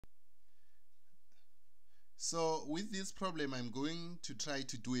So with this problem, I'm going to try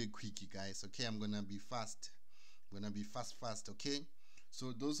to do a quickie, guys. Okay, I'm gonna be fast. Okay.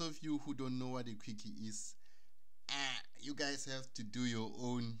 So those of you who don't know what a quickie is, you guys have to do your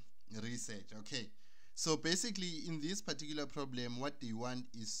own research. Okay. So basically, in this particular problem, what they want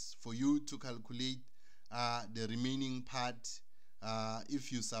is for you to calculate the remaining part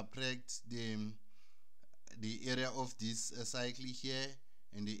if you subtract the area of this cycle here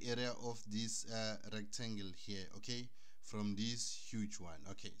and the area of this rectangle here, okay, from this huge one.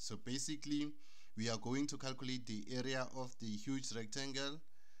 Okay, so basically we are going to calculate the area of the huge rectangle,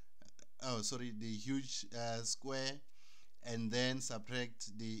 the huge square, and then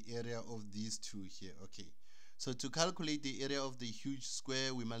subtract the area of these two here. Okay, so to calculate the area of the huge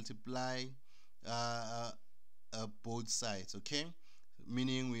square, we multiply both sides, okay,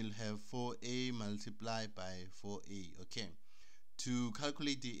 meaning we'll have 4a multiplied by 4a. Okay, to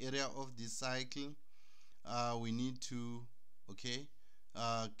calculate the area of this cycle, we need to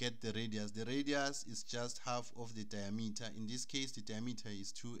get the radius. The radius is just half of the diameter. In this case, the diameter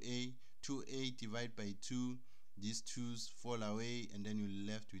is 2a. 2a divided by 2, these 2's fall away, and then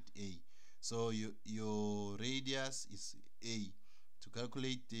you're left with a. So your radius is a. To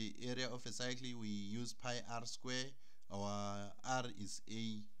calculate the area of a cycle, we use pi r square. Our r is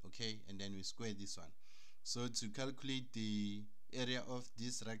a, okay, and then we square this one. So to calculate the area of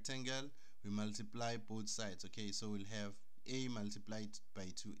this rectangle, we multiply both sides. Okay, so we'll have a multiplied by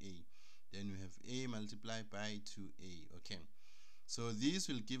 2a, then we have a multiplied by 2a. Okay, so this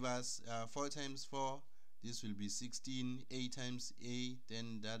will give us 4 times 4, this will be 16. A times a,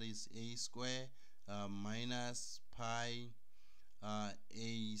 then that is a square minus pi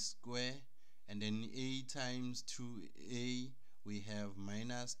a square, and then a times 2a, we have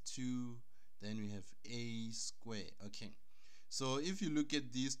minus 2, then we have a square. Okay, so if you look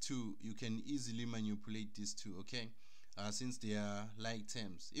at these two, you can easily manipulate these two, okay, since they are like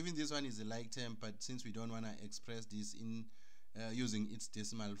terms. Even this one is a like term, but since we don't want to express this in using its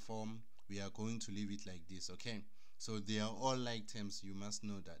decimal form, we are going to leave it like this. Okay, so they are all like terms, you must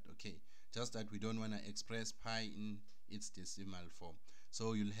know that. Okay, just that we don't want to express pi in its decimal form.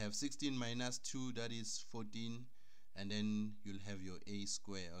 So you'll have 16 minus 2, that is 14, and then you'll have your a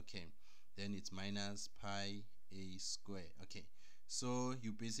square. Okay, then it's minus pi a square. Okay, so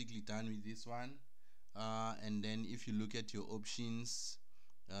you're basically done with this one, and then if you look at your options,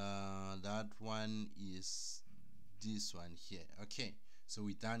 that one is this one here. Okay, so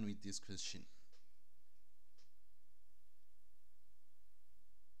we're done with this question.